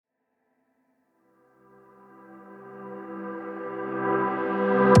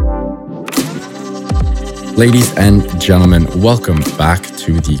Ladies and gentlemen, welcome back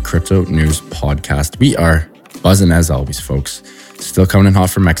to the Crypto News Podcast. We are buzzing as always, folks. Still coming in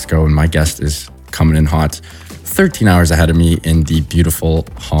hot from Mexico, and my guest is coming in hot 13 hours ahead of me in the beautiful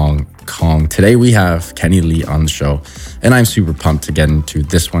Hong Kong. Today we have Kenny Lee on the show, and I'm super pumped to get into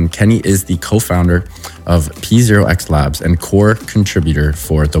this one. Kenny is the co-founder of P0X Labs and core contributor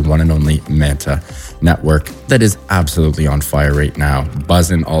for the one and only Manta network that is absolutely on fire right now,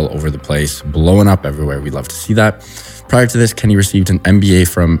 buzzing all over the place, blowing up everywhere. We love to see that. Prior to this, Kenny received an MBA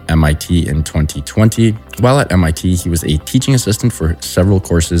from MIT in 2020. While at MIT, he was a teaching assistant for several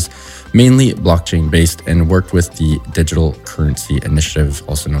courses, mainly blockchain-based, and worked with the Digital Currency Initiative,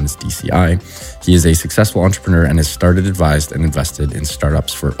 also known as DCI. He is a successful entrepreneur and has started, advised, and invested in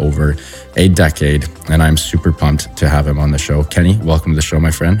startups for over a decade, and I'm super pumped to have him on the show. Kenny, welcome to the show,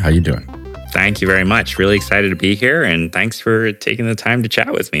 my friend. How you doing? Thank you very much. Really excited to be here, and thanks for taking the time to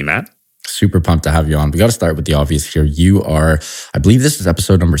chat with me, Matt. Super pumped to have you on. We got to start with the obvious here. You are, I believe this is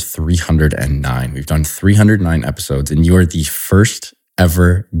episode number 309. We've done 309 episodes, and you are the first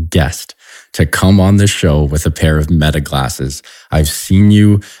ever guest to come on the show with a pair of Meta glasses. I've seen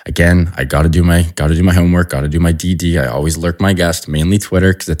you, again, I got to do my homework, got to do my DD. I always lurk my guest, mainly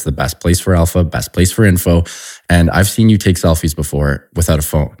Twitter, because it's the best place for alpha, best place for info. And I've seen you take selfies before without a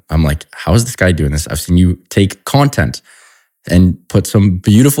phone. I'm like, how is this guy doing this? I've seen you take content and put some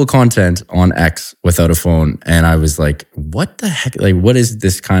beautiful content on X without a phone. And I was like, what the heck? Like, what is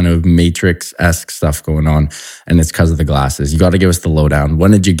this kind of Matrix-esque stuff going on? And it's because of the glasses. You got to give us the lowdown.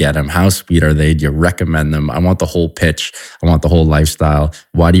 When did you get them? How sweet are they? Do you recommend them? I want the whole pitch. I want the whole lifestyle.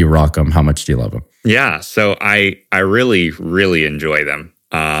 Why do you rock them? How much do you love them? Yeah, so I really, really enjoy them.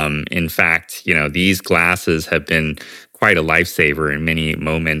 In fact, these glasses have been quite a lifesaver in many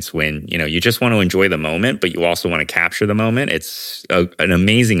moments when, you just want to enjoy the moment, but you also want to capture the moment. It's an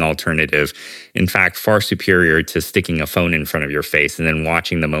amazing alternative. In fact, far superior to sticking a phone in front of your face and then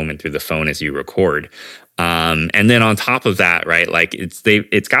watching the moment through the phone as you record. And then on top of that, right, like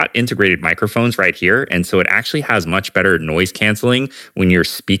it's got integrated microphones right here. And so it actually has much better noise canceling when you're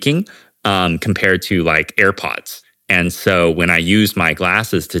speaking, compared to like AirPods. And so when I use my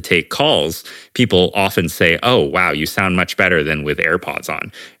glasses to take calls, people often say, oh, wow, you sound much better than with AirPods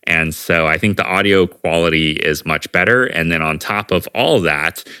on. And so I think the audio quality is much better. And then on top of all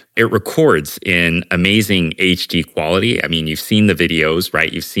that, it records in amazing HD quality. I mean, you've seen the videos,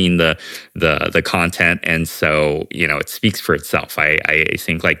 right? You've seen the content. And so, it speaks for itself. I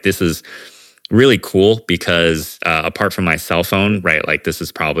think like this is really cool because apart from my cell phone, right, like this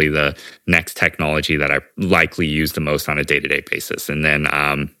is probably the next technology that I likely use the most on a day-to-day basis. And then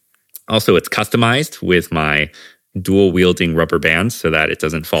also it's customized with my dual wielding rubber bands so that it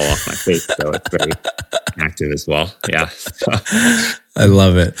doesn't fall off my face. So it's very active as well. Yeah. So. I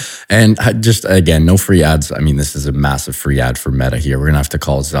love it. And just, again, no free ads. I mean, this is a massive free ad for Meta here. We're going to have to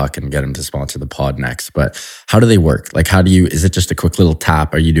call Zuck and get him to sponsor the pod next. But how do they work? Like, is it just a quick little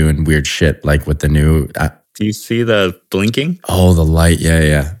tap? Are you doing weird shit like with the new? Do you see the blinking? Oh, the light.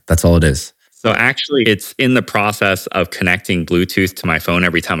 Yeah. That's all it is. So actually, it's in the process of connecting Bluetooth to my phone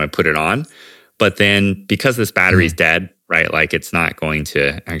every time I put it on. But then because this battery's dead, right, like it's not going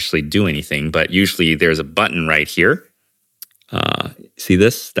to actually do anything. But usually there's a button right here. See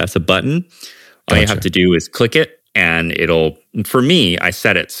this? That's a button. All you have to do is click it and for me, I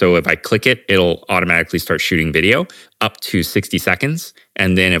set it. So if I click it, it'll automatically start shooting video up to 60 seconds.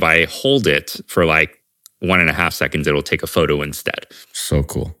 And then if I hold it for like 1.5 seconds, it'll take a photo instead. So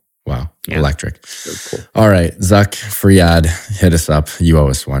cool. Wow. Yeah. Electric. So cool. All right, Zuck, free ad, hit us up. You owe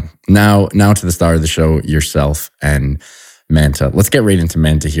us one. Now to the star of the show, yourself and Manta. Let's get right into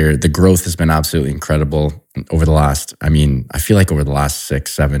Manta here. The growth has been absolutely incredible over the last, I feel like over the last 6,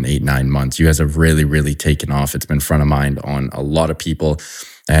 7, 8, 9 months. You guys have really, really taken off. It's been front of mind on a lot of people.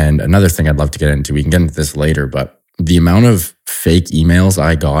 And another thing I'd love to get into, we can get into this later, but the amount of fake emails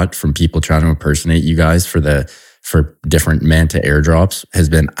I got from people trying to impersonate you guys for different Manta airdrops has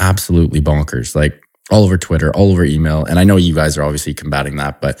been absolutely bonkers. Like all over Twitter, all over email. And I know you guys are obviously combating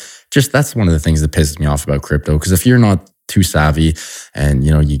that, but just that's one of the things that pisses me off about crypto. Because if you're not too savvy and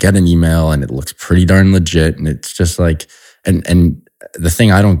you get an email and it looks pretty darn legit and it's just like, and the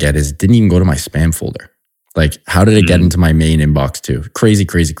thing I don't get is it didn't even go to my spam folder. Like, how did it get into my main inbox too?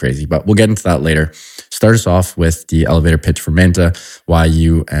 Crazy. But we'll get into that later. Start us off with the elevator pitch for Manta, why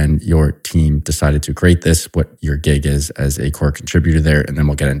you and your team decided to create this, what your gig is as a core contributor there, and then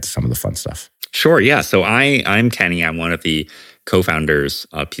we'll get into some of the fun stuff. Sure, yeah. So I'm Kenny. I'm one of the co-founders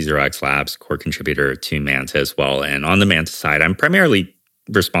of P0X Labs, core contributor to Manta as well. And on the Manta side, I'm primarily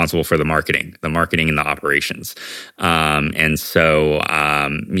responsible for the marketing and the operations.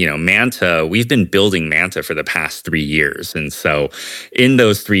 Manta, we've been building Manta for the past 3 years. And so in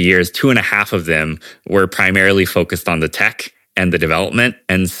those 3 years, 2.5 of them were primarily focused on the tech and the development.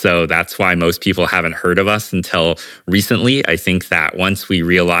 And so that's why most people haven't heard of us until recently. I think that once we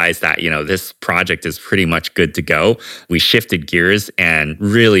realized that, this project is pretty much good to go, we shifted gears and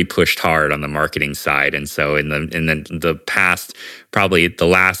really pushed hard on the marketing side. And so in the past, probably the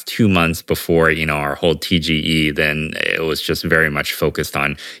last 2 months before, our whole TGE, then it was just very much focused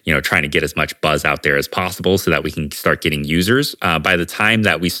on, trying to get as much buzz out there as possible so that we can start getting users. By the time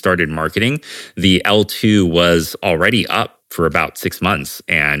that we started marketing, the L2 was already up for about 6 months.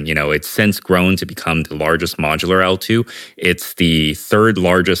 And, it's since grown to become the largest modular L2. It's the third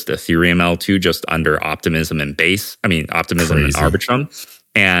largest Ethereum L2, just under Optimism and Optimism and Arbitrum.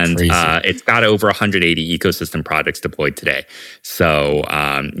 And it's got over 180 ecosystem projects deployed today. So,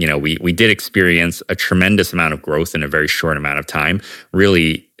 we did experience a tremendous amount of growth in a very short amount of time.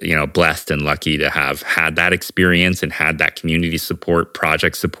 Really, blessed and lucky to have had that experience and had that community support,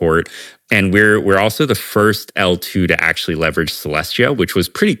 project support. And we're also the first L2 to actually leverage Celestia, which was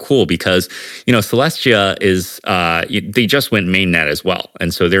pretty cool because, Celestia is, they just went mainnet as well.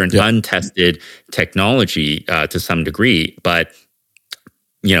 And so they're an untested technology to some degree. But,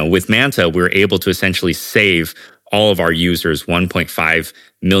 with Manta, we're able to essentially save all of our users $1.5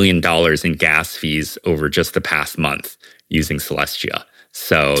 million in gas fees over just the past month using Celestia.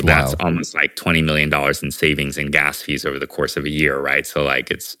 So that's almost like $20 million in savings in gas fees over the course of a year, right? So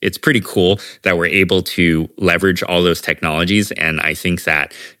it's pretty cool that we're able to leverage all those technologies. And I think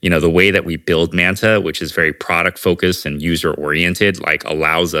that, the way that we build Manta, which is very product focused and user oriented,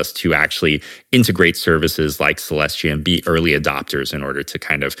 allows us to actually integrate services like Celestia and be early adopters in order to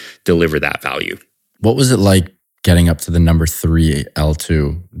kind of deliver that value. What was it like getting up to the number 3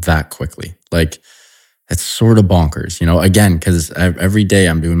 L2 that quickly? It's sort of bonkers, again, because every day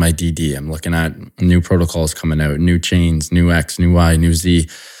I'm doing my DD. I'm looking at new protocols coming out, new chains, new X, new Y, new Z,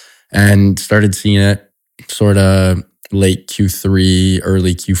 and started seeing it sort of late Q3,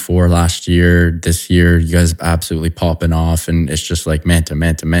 early Q4 last year. This year, you guys absolutely popping off, and it's just like Manta,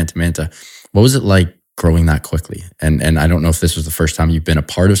 Manta, Manta, Manta. What was it like growing that quickly? And I don't know if this was the first time you've been a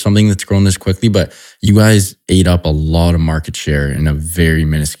part of something that's grown this quickly, but you guys ate up a lot of market share in a very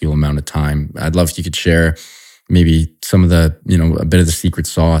minuscule amount of time. I'd love if you could share maybe some of the, a bit of the secret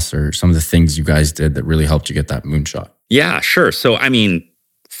sauce or some of the things you guys did that really helped you get that moonshot. Yeah, sure. So,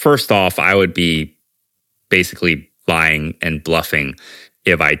 first off, I would be basically lying and bluffing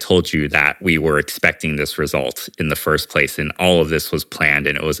if I told you that we were expecting this result in the first place and all of this was planned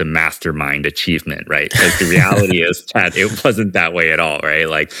and it was a mastermind achievement, right? Because the reality is, Chad, it wasn't that way at all,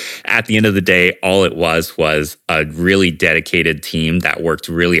 right? At the end of the day, all it was a really dedicated team that worked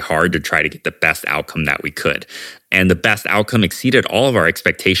really hard to try to get the best outcome that we could. And the best outcome exceeded all of our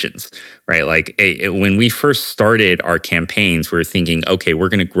expectations, right? When we first started our campaigns, we were thinking, okay, we're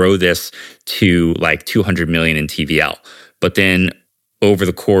going to grow this to 200 million in TVL. But then over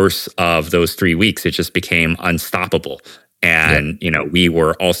the course of those 3 weeks, it just became unstoppable. And, we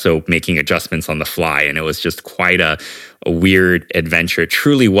were also making adjustments on the fly. And it was just quite a weird adventure. It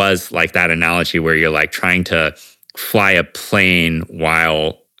truly was like that analogy where you're trying to fly a plane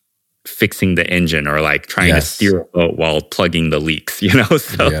while fixing the engine or trying to steer a boat while plugging the leaks, So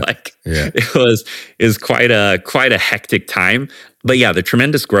it was quite a hectic time. But yeah, the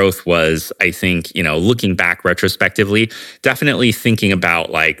tremendous growth was, I think, looking back retrospectively, definitely thinking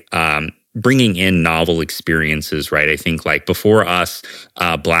about bringing in novel experiences, right? I think before us,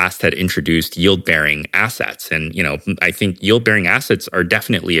 Blast had introduced yield-bearing assets. And, I think yield-bearing assets are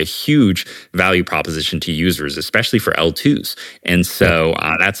definitely a huge value proposition to users, especially for L2s. And so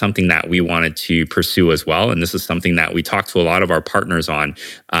that's something that we wanted to pursue as well. And this is something that we talked to a lot of our partners on,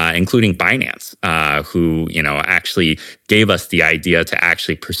 including Binance, who, actually gave us the idea to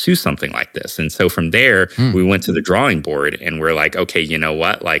actually pursue something like this. And so from there, we went to the drawing board and we're like, okay, you know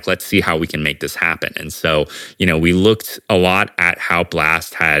what? Let's see how we can make this happen. And so, we looked a lot at how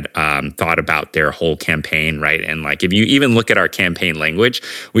Blast had thought about their whole campaign, right? And if you even look at our campaign language,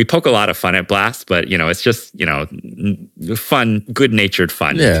 we poke a lot of fun at Blast, but, it's just, fun, good-natured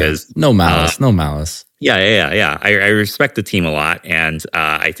fun. Yeah, because no malice. Yeah. I respect the team a lot. And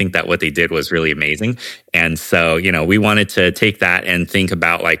I think that what they did was really amazing. And so, we wanted to take that and think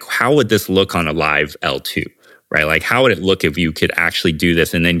about how would this look on a live L2, right? How would it look if you could actually do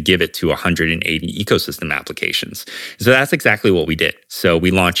this and then give it to 180 ecosystem applications? So that's exactly what we did. So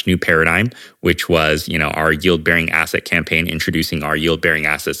we launched New Paradigm, which was, our yield-bearing asset campaign, introducing our yield-bearing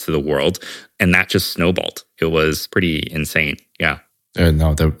assets to the world. And that just snowballed. It was pretty insane. Yeah.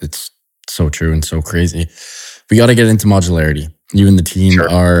 It's so true and so crazy. We got to get into modularity. You and the team Sure.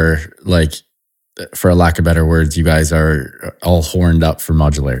 are like, for a lack of better words, you guys are all horned up for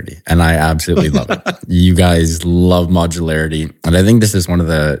modularity. And I absolutely love it. You guys love modularity. And I think this is one of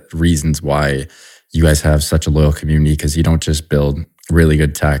the reasons why you guys have such a loyal community, because you don't just build really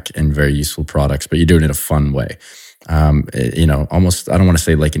good tech and very useful products, but you do it in a fun way. Almost, I don't want to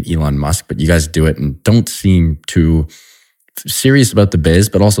say like an Elon Musk, but you guys do it and don't seem too serious about the biz,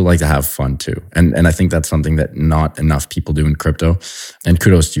 but also like to have fun too. And I think that's something that not enough people do in crypto. And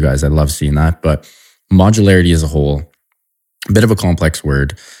kudos to you guys. I love seeing that. But modularity as a whole, a bit of a complex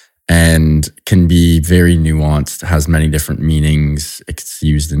word and can be very nuanced, has many different meanings. It's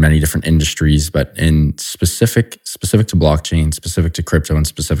used in many different industries, but in specific to blockchain, specific to crypto, and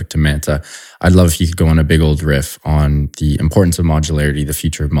specific to Manta, I'd love if you could go on a big old riff on the importance of modularity, the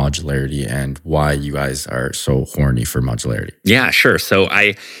future of modularity, and why you guys are so horny for modularity. Yeah, sure. So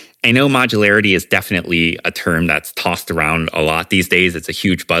I know modularity is definitely a term that's tossed around a lot these days. It's a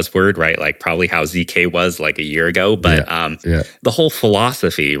huge buzzword, right? Like probably how ZK was like a year ago. But the whole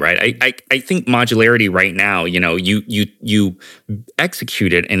philosophy, right? I think modularity right now, you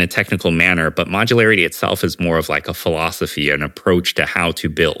execute it in a technical manner, but modularity itself is more of like a philosophy, an approach to how to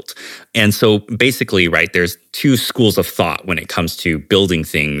build. And so basically, right, there's two schools of thought when it comes to building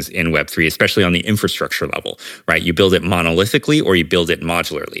things in Web3, especially on the infrastructure level, right? You build it monolithically or you build it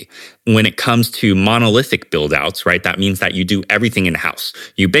modularly. When it comes to monolithic build outs, right, that means that you do everything in-house.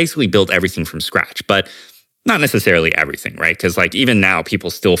 You basically build everything from scratch, but not necessarily everything, right? Because like even now people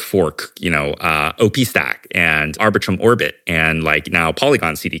still fork, OP Stack and Arbitrum Orbit and like now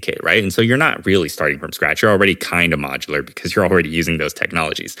Polygon CDK, right? And so you're not really starting from scratch. You're already kind of modular because you're already using those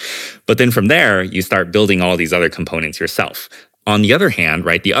technologies. But then from there, you start building all these other components yourself. On the other hand,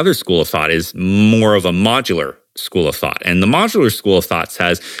 right, the other school of thought is more of a modular school of thought. And the modular school of thought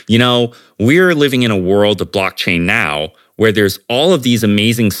says, we're living in a world of blockchain now where there's all of these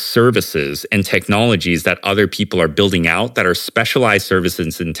amazing services and technologies that other people are building out that are specialized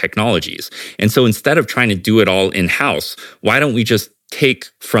services and technologies. And so instead of trying to do it all in-house, why don't we just take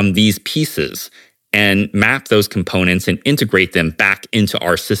from these pieces and map those components and integrate them back into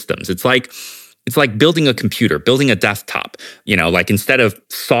our systems? It's like building a computer, building a desktop. Like instead of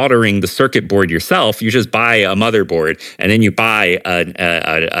soldering the circuit board yourself, you just buy a motherboard and then you buy a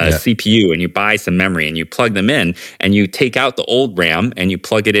CPU and you buy some memory and you plug them in and you take out the old RAM and you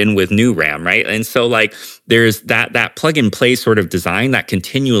plug it in with new RAM, right? And so like there's that plug and play sort of design that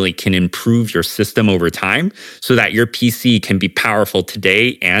continually can improve your system over time so that your PC can be powerful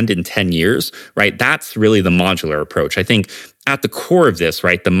today and in 10 years, right? That's really the modular approach. I think at the core of this,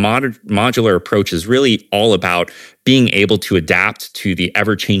 right, the modular approach is really all about being able to adapt to the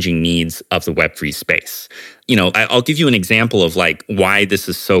ever-changing needs of the Web3 space. I'll give you an example of like why this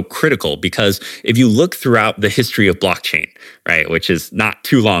is so critical, because if you look throughout the history of blockchain, right, which is not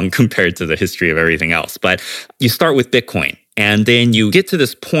too long compared to the history of everything else, but you start with Bitcoin. And then you get to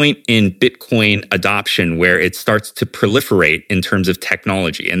this point in Bitcoin adoption where it starts to proliferate in terms of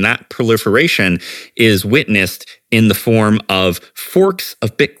technology. And that proliferation is witnessed in the form of forks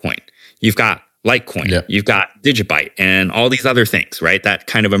of Bitcoin. You've got Litecoin, you've got Digibyte, and all these other things, right, that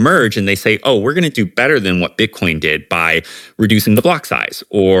kind of emerge. And they say, oh, we're going to do better than what Bitcoin did by reducing the block size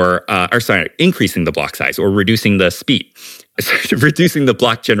or increasing the block size or reducing the speed, reducing the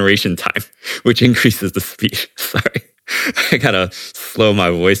block generation time, which increases the speed. Sorry. I gotta slow my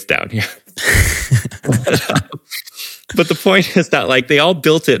voice down here. But the point is that like they all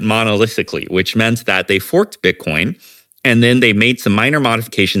built it monolithically, which meant that they forked Bitcoin and then they made some minor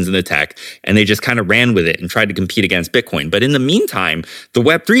modifications in the tech and they just kind of ran with it and tried to compete against Bitcoin. But in the meantime, the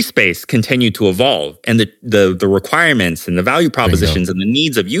Web3 space continued to evolve and the requirements and the value propositions and the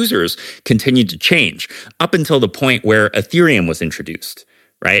needs of users continued to change up until the point where Ethereum was introduced.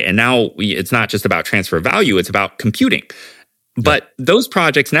 Right. And now it's not just about transfer of value, it's about computing. But those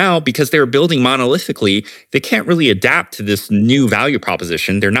projects now, because they're building monolithically, they can't really adapt to this new value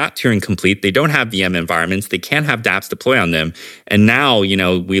proposition. They're not Turing complete. They don't have VM environments. They can't have dApps deploy on them. And now,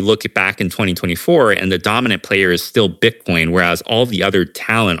 we look back in 2024 and the dominant player is still Bitcoin, whereas all the other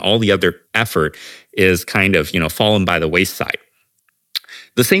talent, all the other effort is kind of, fallen by the wayside.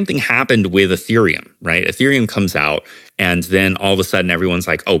 The same thing happened with Ethereum, right? Ethereum comes out and then all of a sudden everyone's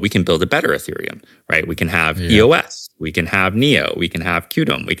like, oh, we can build a better Ethereum, right? We can have EOS, we can have Neo, we can have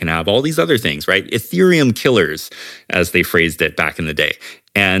Qtum, we can have all these other things, right? Ethereum killers, as they phrased it back in the day.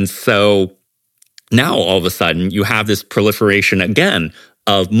 And so now all of a sudden you have this proliferation again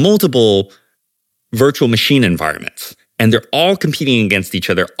of multiple virtual machine environments. and they're all competing against each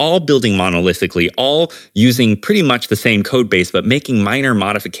other, all building monolithically, all using pretty much the same code base, but making minor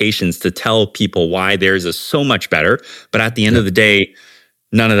modifications to tell people why theirs is so much better. But at the end of the day,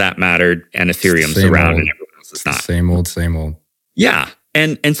 none of that mattered, and Ethereum's around and everyone else is not. Same old. Yeah.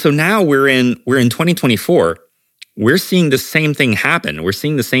 And so now we're in 2024. We're seeing the same thing happen. We're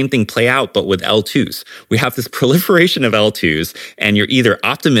seeing the same thing play out, but with L2s. We have this proliferation of L2s, and you're either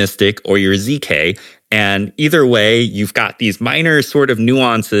optimistic or you're ZK. And either way, you've got these minor sort of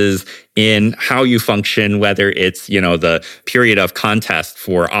nuances in how you function, whether it's, the period of contest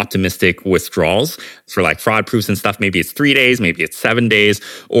for optimistic withdrawals for like fraud proofs and stuff. Maybe it's 3 days, maybe it's 7 days,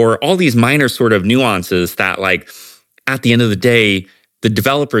 or all these minor sort of nuances that, like, at the end of the day, the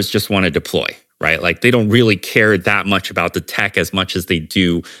developers just want to deploy, right? Like, they don't really care that much about the tech as much as they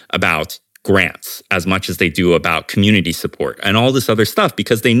do about grants, as much as they do about community support and all this other stuff,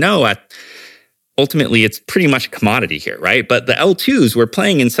 because they know ultimately it's pretty much a commodity here, right? But the L2s, we're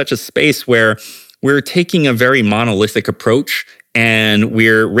playing in such a space where we're taking a very monolithic approach, and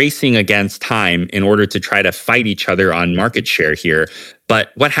we're racing against time in order to try to fight each other on market share here.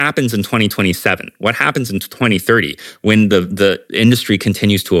 But what happens in 2027? What happens in 2030 when the industry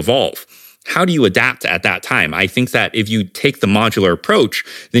continues to evolve? How do you adapt at that time? I think that if you take the modular approach,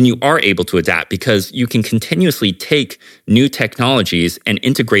 then you are able to adapt, because you can continuously take new technologies and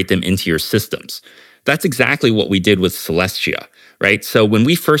integrate them into your systems. That's exactly what we did with Celestia, right? So when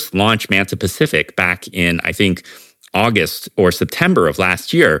we first launched Manta Pacific back in, I think, August or September of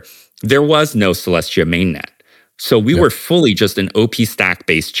last year, there was no Celestia mainnet. So we were fully just an OP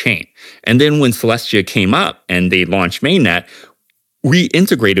stack-based chain. And then when Celestia came up and they launched mainnet, we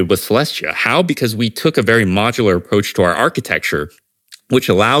integrated with Celestia. How? Because we took a very modular approach to our architecture, which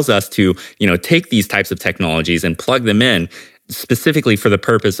allows us to, take these types of technologies and plug them in specifically for the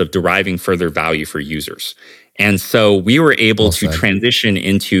purpose of deriving further value for users. And so we were able to transition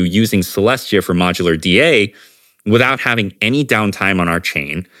into using Celestia for modular DA without having any downtime on our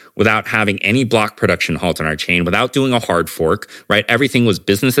chain, without having any block production halt on our chain, without doing a hard fork, right? Everything was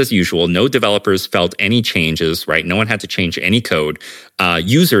business as usual. No developers felt any changes, right? No one had to change any code.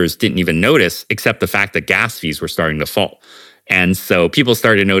 Users didn't even notice, except the fact that gas fees were starting to fall. And so people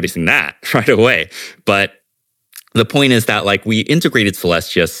started noticing that right away. But the point is that, like, we integrated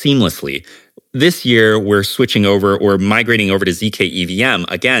Celestia seamlessly. This year, we're switching over or migrating over to ZK EVM,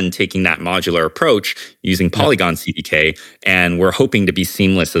 again, taking that modular approach using Polygon CDK, and we're hoping to be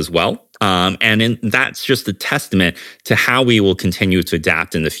seamless as well. That's just a testament to how we will continue to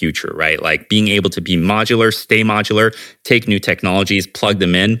adapt in the future, right? Like, being able to be modular, stay modular, take new technologies, plug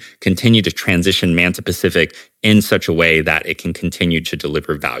them in, continue to transition Manta Pacific in such a way that it can continue to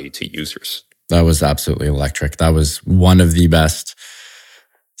deliver value to users. That was absolutely electric. That was one of the best.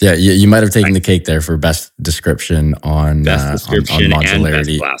 Yeah, you might have taken the cake there for best description on modularity. And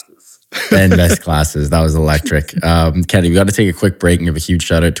best classes. And best classes. That was electric. Kenny, we got to take a quick break and give a huge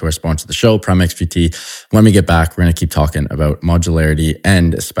shout out to our sponsor of the show, Prime XPT. When we get back, we're going to keep talking about modularity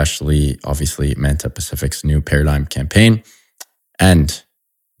and especially, obviously, Manta Pacific's new paradigm campaign and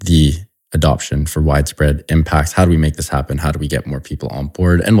the adoption for widespread impact. How do we make this happen? How do we get more people on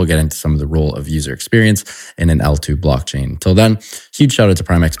board? And we'll get into some of the role of user experience in an L2 blockchain. Until then, huge shout out to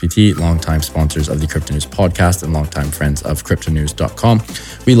Prime XPT, longtime sponsors of the Crypto News podcast and longtime friends of cryptonews.com.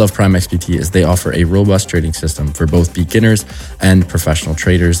 We love Prime XPT as they offer a robust trading system for both beginners and professional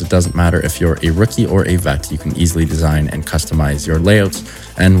traders. It doesn't matter if you're a rookie or a vet, you can easily design and customize your layouts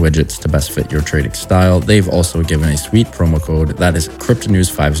and widgets to best fit your trading style. They've also given a sweet promo code that is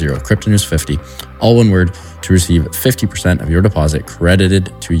CryptoNews50, CryptoNews50, all one word, to receive 50% of your deposit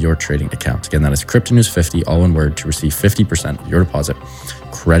credited to your trading account. Again, that is CryptoNews50, all one word, to receive 50% of your deposit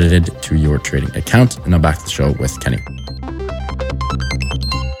credited to your trading account. And now back to the show with Kenny.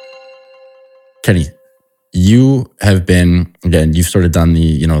 Kenny, you have been, again, you've sort of done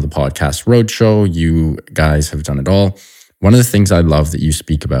the podcast roadshow. You guys have done it all. One of the things I love that you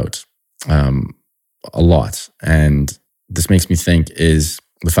speak about a lot, and this makes me think, is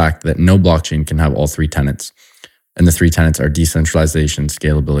the fact that no blockchain can have all three tenets. And the three tenets are decentralization,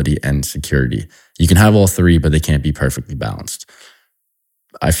 scalability, and security. You can have all three, but they can't be perfectly balanced.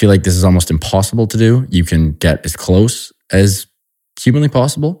 I feel like this is almost impossible to do. You can get as close as humanly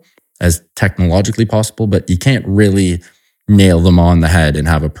possible, as technologically possible, but you can't really nail them on the head and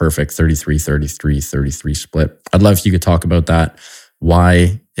have a perfect 33 split. I'd love if you could talk about that,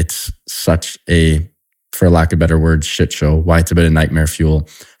 why it's such a, for lack of better words, shit show, why it's a bit of nightmare fuel,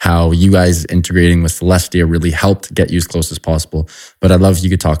 how you guys integrating with Celestia really helped get you as close as possible. But I'd love if you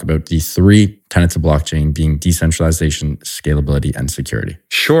could talk about the three tenets of blockchain being decentralization, scalability, and security.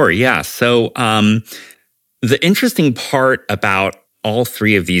 Sure, yeah. So The interesting part about all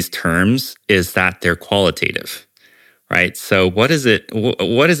three of these terms is that they're qualitative, right? So what does it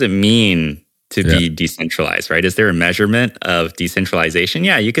mean to Yeah. be decentralized, right? Is there a measurement of decentralization?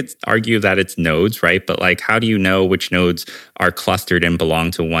 Yeah, you could argue that it's nodes, right? But like, how do you know which nodes are clustered and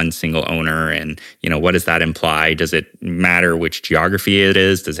belong to one single owner? And, what does that imply? Does it matter which geography it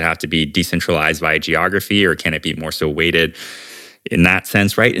is? Does it have to be decentralized by geography, or can it be more so weighted in that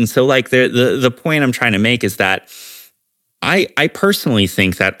sense, right? And so like the point I'm trying to make is that I personally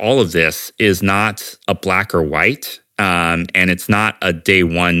think that all of this is not a black or white, and it's not a day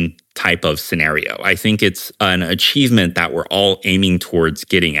one type of scenario. I think it's an achievement that we're all aiming towards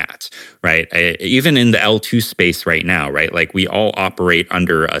getting at, right? Even in the L2 space right now, right? Like we all operate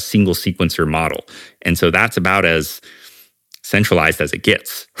under a single sequencer model. And so that's about as centralized as it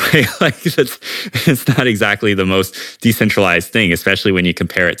gets, right? Like it's not exactly the most decentralized thing, especially when you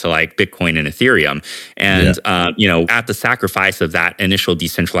compare it to like Bitcoin and Ethereum. And, at the sacrifice of that initial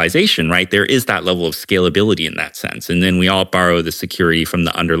decentralization, right, there is that level of scalability in that sense. And then we all borrow the security from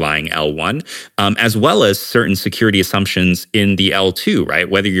the underlying L1, as well as certain security assumptions in the L2, right?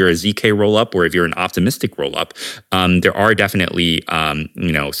 Whether you're a ZK rollup or if you're an optimistic rollup, there are definitely,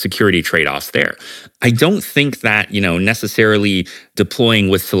 security trade-offs there. I don't think that, necessarily deploying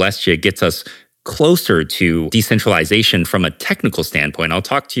with Celestia gets us closer to decentralization from a technical standpoint. I'll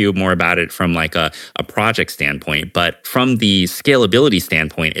talk to you more about it from like a project standpoint, but from the scalability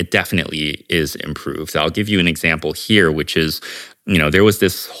standpoint, it definitely is improved. I'll give you an example here, which is, there was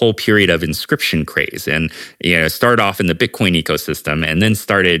this whole period of inscription craze, and it started off in the Bitcoin ecosystem and then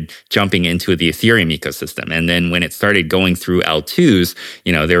started jumping into the Ethereum ecosystem. And then when it started going through L2s,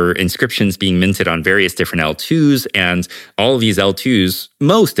 there were inscriptions being minted on various different L2s, and all of these L2s,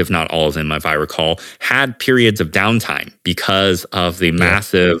 most if not all of them, if I recall, had periods of downtime because of the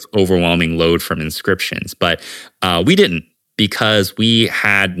massive, overwhelming load from inscriptions. But we didn't, because we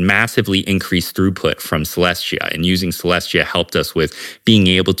had massively increased throughput from Celestia, and using Celestia helped us with being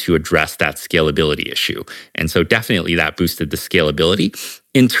able to address that scalability issue. And so definitely that boosted the scalability.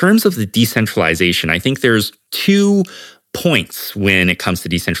 In terms of the decentralization, I think there's 2 points when it comes to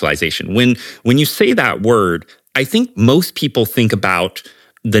decentralization. When you say that word, I think most people think about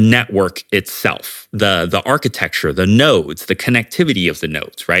the network itself, the architecture, the nodes, the connectivity of the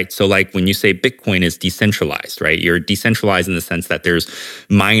nodes, right? So like when you say Bitcoin is decentralized, right? You're decentralized in the sense that there's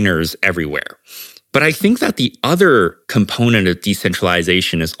miners everywhere. But I think that the other component of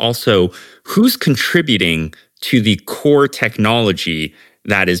decentralization is also who's contributing to the core technology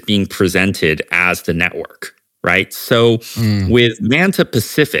that is being presented as the network, right? So with Manta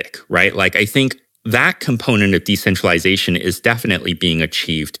Pacific, right? Like I think that component of decentralization is definitely being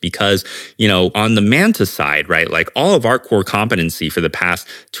achieved because, on the Manta side, right, like all of our core competency for the past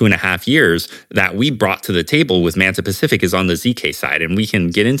 2.5 years that we brought to the table with Manta Pacific is on the ZK side. And we can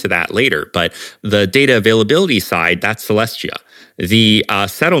get into that later. But the data availability side, that's Celestia. The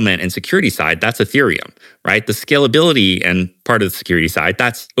settlement and security side, that's Ethereum, right? The scalability and part of the security side,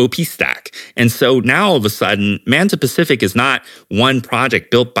 that's OP Stack. And so now all of a sudden, Manta Pacific is not one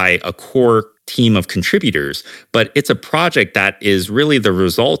project built by a core team of contributors, but it's a project that is really the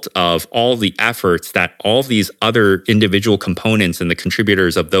result of all the efforts that all these other individual components and the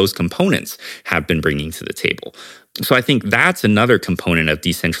contributors of those components have been bringing to the table. So I think that's another component of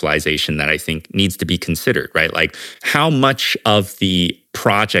decentralization that I think needs to be considered, right? Like how much of the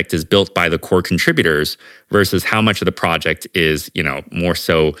project is built by the core contributors versus how much of the project is, more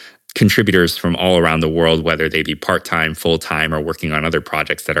so contributors from all around the world, whether they be part-time, full-time, or working on other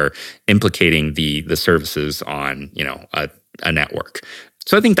projects that are implicating the services on, a network.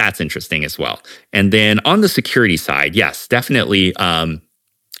 So I think that's interesting as well. And then on the security side, yes, definitely,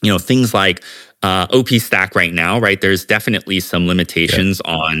 things like OP Stack right now, right? There's definitely some limitations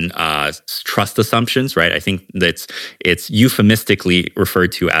on trust assumptions, right? I think that's it's euphemistically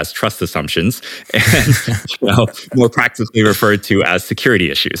referred to as trust assumptions, and more practically referred to as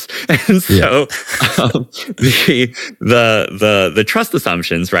security issues. And so the trust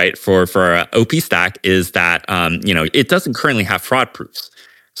assumptions, right, for OP Stack is that it doesn't currently have fraud proofs.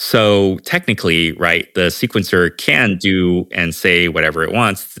 So technically, right, the sequencer can do and say whatever it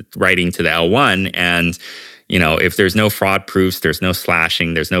wants, writing to the L1. And, if there's no fraud proofs, there's no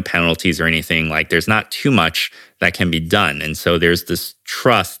slashing, there's no penalties or anything, like there's not too much that can be done. And so there's this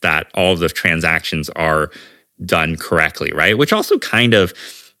trust that all of the transactions are done correctly, right? Which also kind of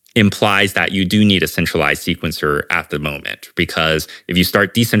implies that you do need a centralized sequencer at the moment, because if you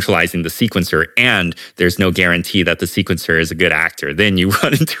start decentralizing the sequencer and there's no guarantee that the sequencer is a good actor, then you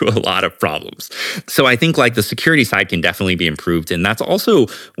run into a lot of problems. So I think like the security side can definitely be improved. And that's also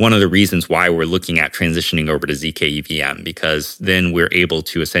one of the reasons why we're looking at transitioning over to ZK EVM, because then we're able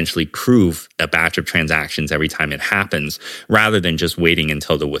to essentially prove a batch of transactions every time it happens, rather than just waiting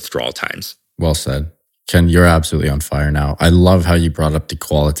until the withdrawal times. Well said. Ken, you're absolutely on fire now. I love how you brought up the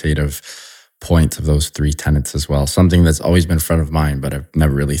qualitative points of those three tenets as well. Something that's always been front of mind, but I've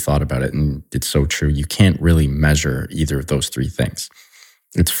never really thought about it. And it's so true. You can't really measure either of those three things.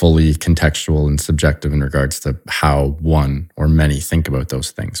 It's fully contextual and subjective in regards to how one or many think about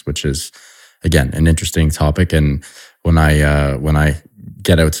those things, which is, again, an interesting topic. And when I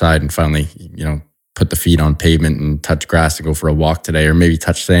get outside and finally, put the feet on pavement and touch grass and go for a walk today, or maybe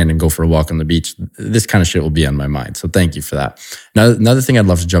touch sand and go for a walk on the beach, this kind of shit will be on my mind. So thank you for that. Now, another thing I'd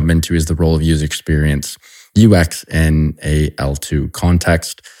love to jump into is the role of user experience, UX in a L2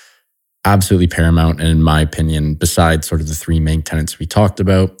 context. Absolutely paramount. And in my opinion, besides sort of the three main tenets we talked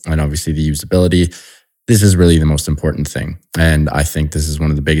about, and obviously the usability, this is really the most important thing. And I think this is one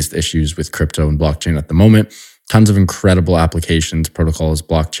of the biggest issues with crypto and blockchain at the moment. Tons of incredible applications, protocols,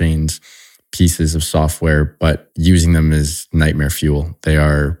 blockchains, pieces of software, but using them is nightmare fuel.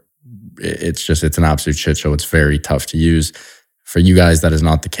 It's an absolute shit show. It's very tough to use. For you guys, that is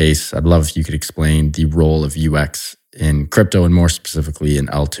not the case. I'd love if you could explain the role of UX in crypto and more specifically in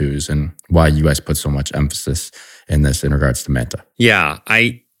L2s and why you guys put so much emphasis in this in regards to Manta. Yeah,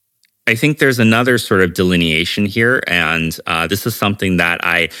 I think there's another sort of delineation here, and this is something that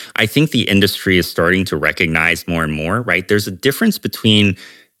I think the industry is starting to recognize more and more, right? There's a difference between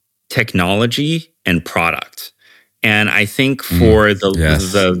technology and product. And I think for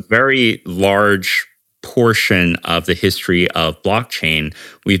the very large portion of the history of blockchain,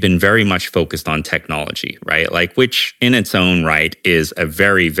 we've been very much focused on technology, right? Like, which in its own right is a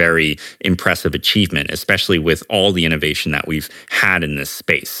very, very impressive achievement, especially with all the innovation that we've had in this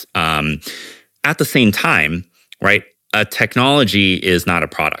space. At the same time, right, a technology is not a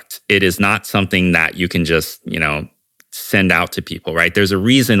product. It is not something that you can just, send out to people, right? There's a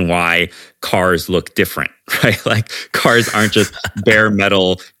reason why cars look different, right? Like cars aren't just bare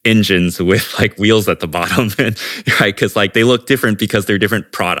metal engines with like wheels at the bottom, right? Because like they look different because they're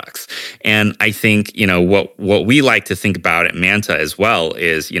different products. And I think, what we like to think about at Manta as well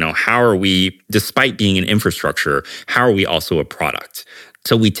is, how are we, despite being an infrastructure, how are we also a product?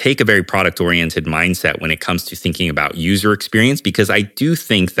 So we take a very product-oriented mindset when it comes to thinking about user experience, because I do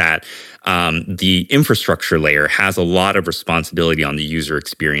think that the infrastructure layer has a lot of responsibility on the user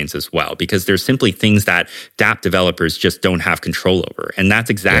experience as well, because there's simply things that dApp developers just don't have control over. And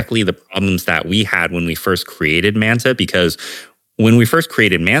that's exactly the problems that we had when we first created Manta, because when we first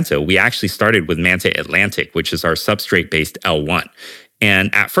created Manta, we actually started with Manta Atlantic, which is our substrate-based L1.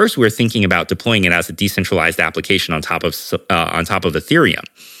 And at first, we were thinking about deploying it as a decentralized application on top of Ethereum.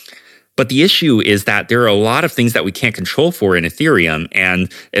 But the issue is that there are a lot of things that we can't control for in Ethereum,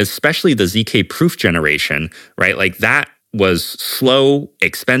 and especially the ZK proof generation, right? Like that was slow,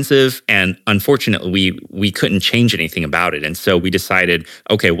 expensive, and unfortunately, we couldn't change anything about it. And so we decided,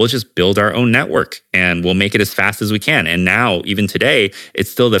 okay, we'll just build our own network and we'll make it as fast as we can. And now, even today, it's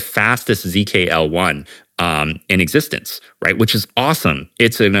still the fastest ZK L1 in existence, right? Which is awesome.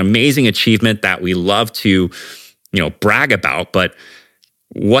 It's an amazing achievement that we love to, brag about, but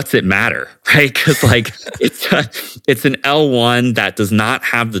what's it matter, right? Because like it's an L1 that does not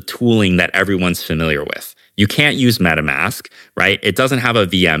have the tooling that everyone's familiar with. You can't use MetaMask, right? It doesn't have a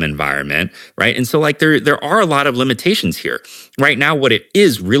VM environment, right? And so like there are a lot of limitations here. Right now, what it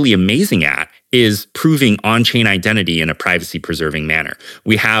is really amazing at is proving on-chain identity in a privacy-preserving manner.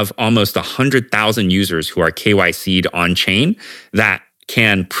 We have almost 100,000 users who are KYC'd on-chain that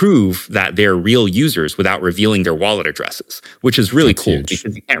can prove that they're real users without revealing their wallet addresses, which is really cool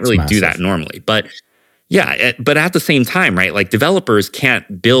because you can't really do that normally. But yeah, but at the same time, right, like developers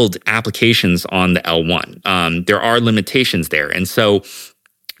can't build applications on the L1. There are limitations there. And so,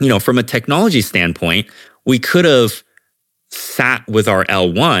 from a technology standpoint, we could have sat with our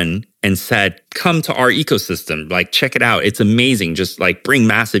L1 and said, come to our ecosystem, like check it out. It's amazing. Just like bring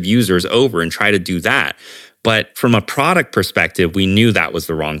massive users over and try to do that. But from a product perspective, we knew that was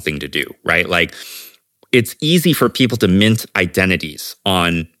the wrong thing to do, right? Like it's easy for people to mint identities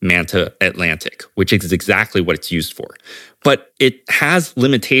on Manta Atlantic, which is exactly what it's used for. But it has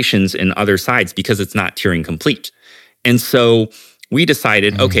limitations in other sides because it's not Turing complete. And so we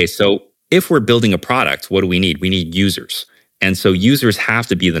decided, okay, so if we're building a product, what do we need? We need users. And so users have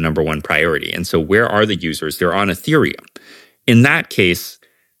to be the number one priority. And so where are the users? They're on Ethereum. In that case,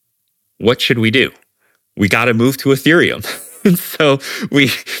 what should we do? We got to move to Ethereum. And so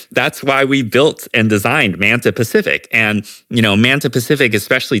that's why we built and designed Manta Pacific. And, Manta Pacific,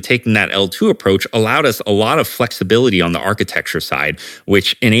 especially taking that L2 approach, allowed us a lot of flexibility on the architecture side,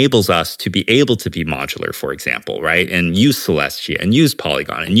 which enables us to be able to be modular, for example, right? And use Celestia and use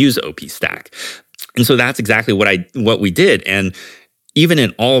Polygon and use OP Stack. And so that's exactly what we did. And even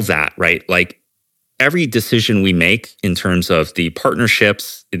in all of that, right? Like, every decision we make in terms of the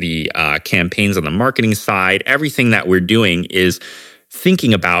partnerships, the campaigns on the marketing side, everything that we're doing is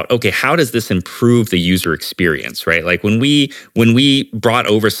thinking about, okay, how does this improve the user experience, right? Like when we brought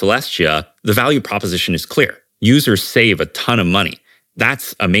over Celestia, the value proposition is clear. Users save a ton of money.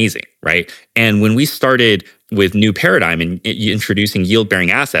 That's amazing, right? And when we started with New Paradigm and introducing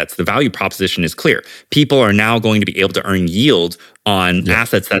yield-bearing assets, the value proposition is clear. People are now going to be able to earn yield on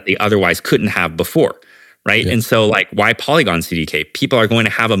assets that they otherwise couldn't have before, right? And so, like, why Polygon CDK? People are going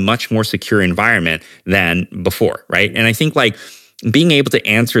to have a much more secure environment than before, right? And I think, like, being able to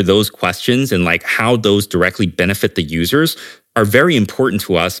answer those questions and, like, how those directly benefit the users are very important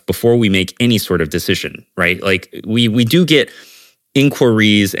to us before we make any sort of decision, right? Like, we do get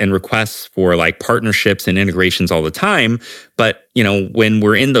inquiries and requests for, like, partnerships and integrations all the time. But, when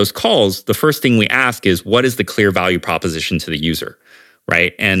we're in those calls, the first thing we ask is, what is the clear value proposition to the user,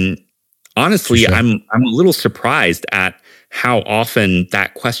 right? And honestly, Sure. I'm a little surprised at how often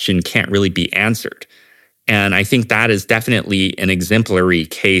that question can't really be answered. And I think that is definitely an exemplary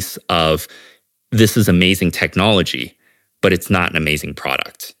case of, this is amazing technology, but it's not an amazing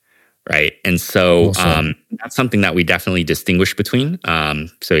product. Right. And so that's something that we definitely distinguish between.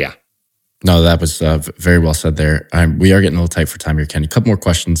 So, yeah. No, that was very well said there. We are getting a little tight for time here, Kenny. A couple more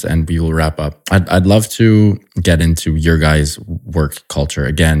questions and we will wrap up. I'd love to get into your guys' work culture.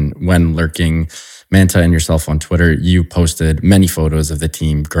 Again, when lurking Manta and yourself on Twitter, you posted many photos of the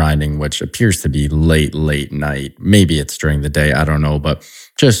team grinding, which appears to be late night. Maybe it's during the day. I don't know, but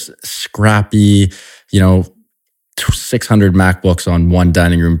just scrappy, 600 MacBooks on one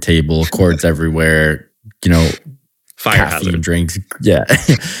dining room table, cords everywhere, fire caffeine hazard drinks. Yeah.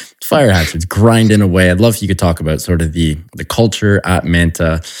 Fire hazards, grinding away. I'd love if you could talk about sort of the culture at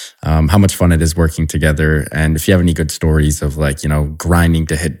Manta, how much fun it is working together. And if you have any good stories of, like, grinding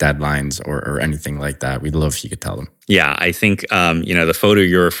to hit deadlines or anything like that, we'd love if you could tell them. Yeah, I think, the photo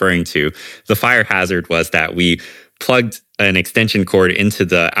you're referring to, the fire hazard was that we plugged an extension cord into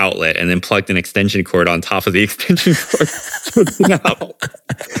the outlet and then plugged an extension cord on top of the extension cord.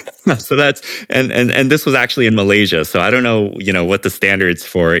 So that's, and this was actually in Malaysia. So I don't know, what the standards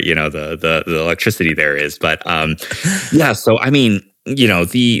for, the electricity there is, but, yeah. So, I mean,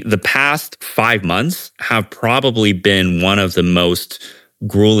 the past 5 months have probably been one of the most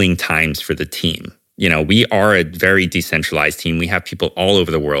grueling times for the team. We are a very decentralized team. We have people all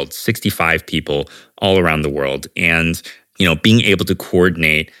over the world, 65 people all around the world. And, being able to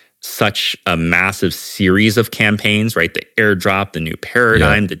coordinate such a massive series of campaigns, right? The airdrop, the New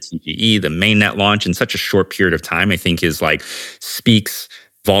Paradigm, the TGE, the mainnet launch in such a short period of time, I think is, like, speaks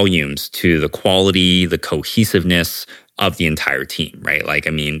volumes to the quality, the cohesiveness of the entire team, right? Like,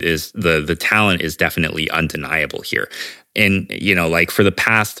 I mean, is the talent is definitely undeniable here. And, like, for the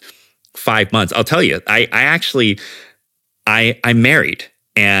past 5 months, I'll tell you, I'm married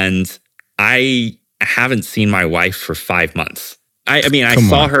and I haven't seen my wife for 5 months. I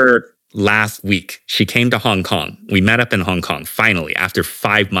saw her last week. She came to Hong Kong. We met up in Hong Kong, finally, after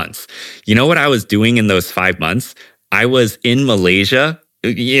 5 months. You know what I was doing in those 5 months? I was in Malaysia,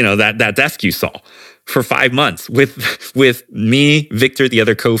 that desk you saw, for 5 months with me, Victor, the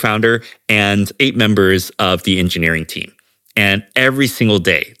other co-founder, and 8 members of the engineering team. And every single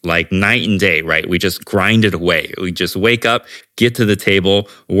day, like night and day, right? We just grind it away. We just wake up, get to the table,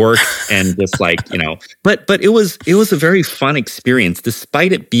 work, and just but it was a very fun experience,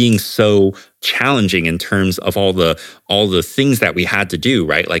 despite it being so challenging in terms of all the things that we had to do,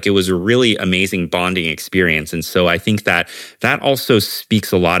 right? Like, it was a really amazing bonding experience. And so I think that also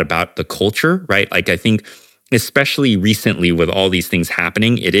speaks a lot about the culture, right? Like, I think, especially recently with all these things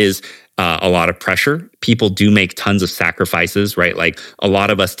happening, it is a lot of pressure. People do make tons of sacrifices, right? Like, a lot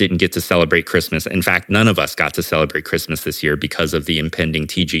of us didn't get to celebrate Christmas. In fact, none of us got to celebrate Christmas this year because of the impending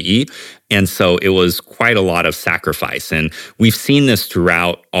TGE. And so it was quite a lot of sacrifice. And we've seen this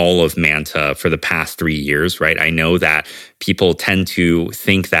throughout all of Manta for the past 3 years, right? I know that people tend to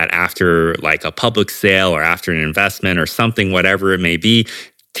think that after, like, a public sale or after an investment or something, whatever it may be,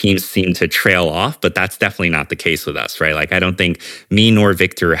 teams seem to trail off, but that's definitely not the case with us, right? Like, I don't think me nor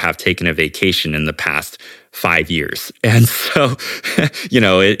Victor have taken a vacation in the past 5 years. And so,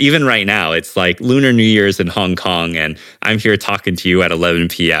 even right now, it's like Lunar New Year's in Hong Kong, and I'm here talking to you at 11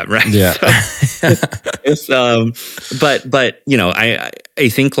 p.m., right? Yeah. So it's, I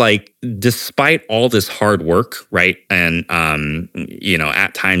think like despite all this hard work, right? And,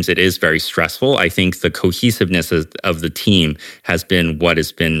 at times it is very stressful. I think the cohesiveness of the team has been what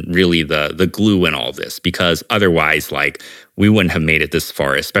has been really the glue in all this, because otherwise, like, we wouldn't have made it this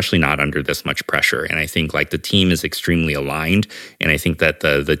far, especially not under this much pressure. And I think like the team is extremely aligned. And I think that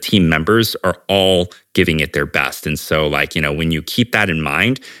the team members are all giving it their best. And so like, when you keep that in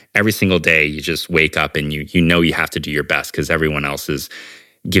mind, every single day you just wake up and you have to do your best because everyone else is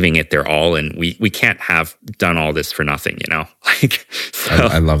giving it their all. And we can't have done all this for nothing, like, so.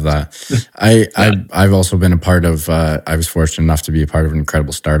 I love that. I've also been a part of, I was fortunate enough to be a part of an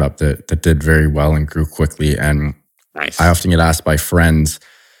incredible startup that did very well and grew quickly. And nice. I often get asked by friends,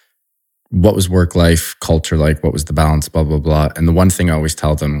 what was work-life culture like? What was the balance? Blah, blah, blah. And the one thing I always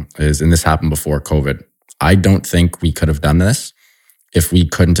tell them is, and this happened before COVID, I don't think we could have done this if we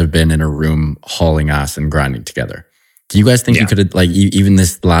couldn't have been in a room hauling ass and grinding together. Do you guys think you could have, like, even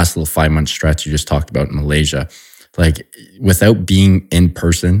this last little 5-month stretch you just talked about in Malaysia, like, without being in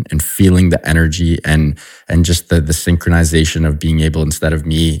person and feeling the energy and just the synchronization of being able, instead of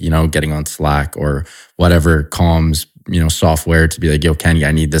me, getting on Slack or whatever comms, software to be like, yo, Kenny,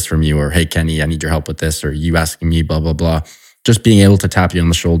 I need this from you, or hey, Kenny, I need your help with this, or you asking me, blah, blah, blah. Just being able to tap you on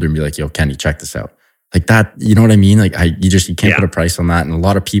the shoulder and be like, yo, Kenny, check this out. Like that, you know what I mean? Like you can't put a price on that. And a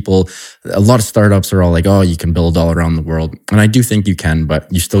lot of startups are all like, oh, you can build all around the world. And I do think you can,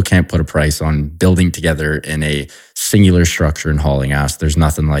 but you still can't put a price on building together in a singular structure and hauling ass. There's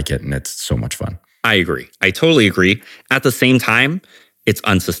nothing like it. And it's so much fun. I agree. I totally agree. At the same time, it's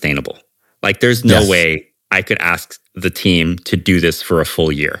unsustainable. Like there's no way I could ask the team to do this for a full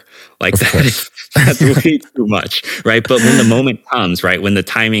year. Like that's way too much, right? But when the moment comes, right, when the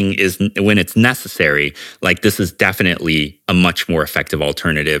timing is, when it's necessary, like this is definitely a much more effective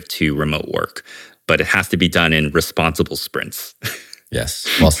alternative to remote work. But it has to be done in responsible sprints. Yes,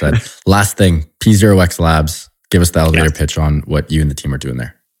 well said. Last thing, P0X Labs. Give us the elevator pitch on what you and the team are doing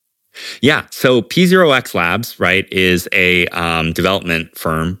there. Yeah. So P0X Labs, right, is a development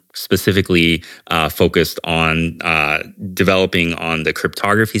firm specifically focused on developing on the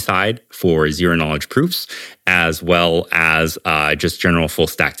cryptography side for zero knowledge proofs, as well as just general full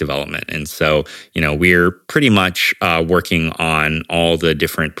stack development. And so, we're pretty much working on all the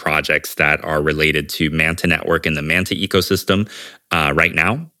different projects that are related to Manta network and the Manta ecosystem right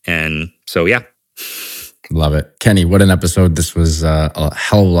now. And so, yeah. Love it. Kenny, what an episode. This was a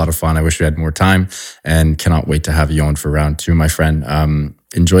hell of a lot of fun. I wish we had more time and cannot wait to have you on for round 2, my friend.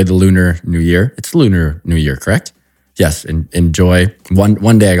 Enjoy the Lunar New Year. It's Lunar New Year, correct? Yes. Enjoy.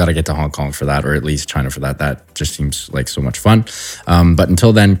 One day I got to get to Hong Kong for that, or at least China for that. That just seems like so much fun. But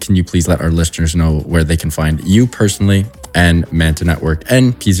until then, can you please let our listeners know where they can find you personally and Manta Network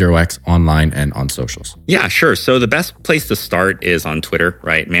and P0X online and on socials? Yeah, sure. So the best place to start is on Twitter,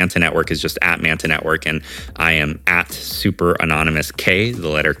 right? Manta Network is just at Manta Network, and I am at Super Anonymous K, the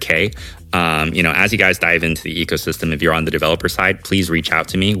letter K. As you guys dive into the ecosystem, if you're on the developer side, please reach out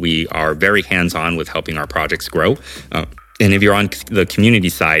to me. We are very hands-on with helping our projects grow. And if you're on the community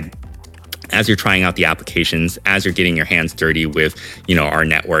side, as you're trying out the applications, as you're getting your hands dirty with, our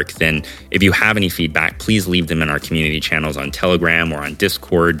network, then if you have any feedback, please leave them in our community channels on Telegram or on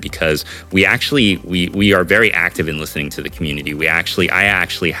Discord, because we are very active in listening to the community. I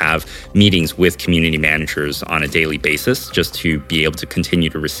actually have meetings with community managers on a daily basis just to be able to continue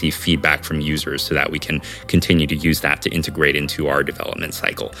to receive feedback from users so that we can continue to use that to integrate into our development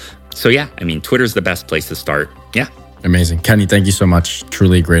cycle. So yeah, Twitter's the best place to start. Yeah. Amazing. Kenny, thank you so much.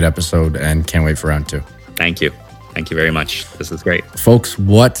 Truly a great episode and can't wait for round 2. Thank you. Thank you very much. This is great. Folks,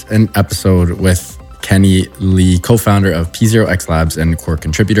 what an episode with Kenny Lee, co-founder of P0X Labs and core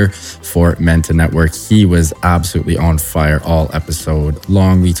contributor for Manta Network. He was absolutely on fire all episode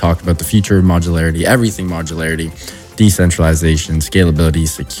long. We talked about the future of modularity, everything modularity, decentralization, scalability,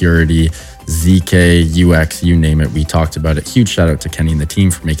 security, ZK, UX, you name it. We talked about it. Huge shout out to Kenny and the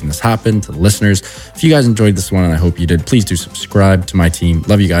team for making this happen. To the listeners, if you guys enjoyed this one, and I hope you did, please do subscribe to my team.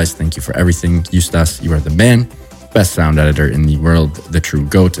 Love you guys. Thank you for everything. Eustace, you are the man. Best sound editor in the world, the true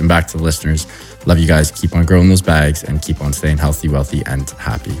GOAT. And back to the listeners, love you guys. Keep on growing those bags and keep on staying healthy, wealthy, and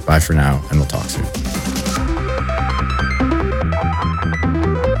happy. Bye for now, and we'll talk soon.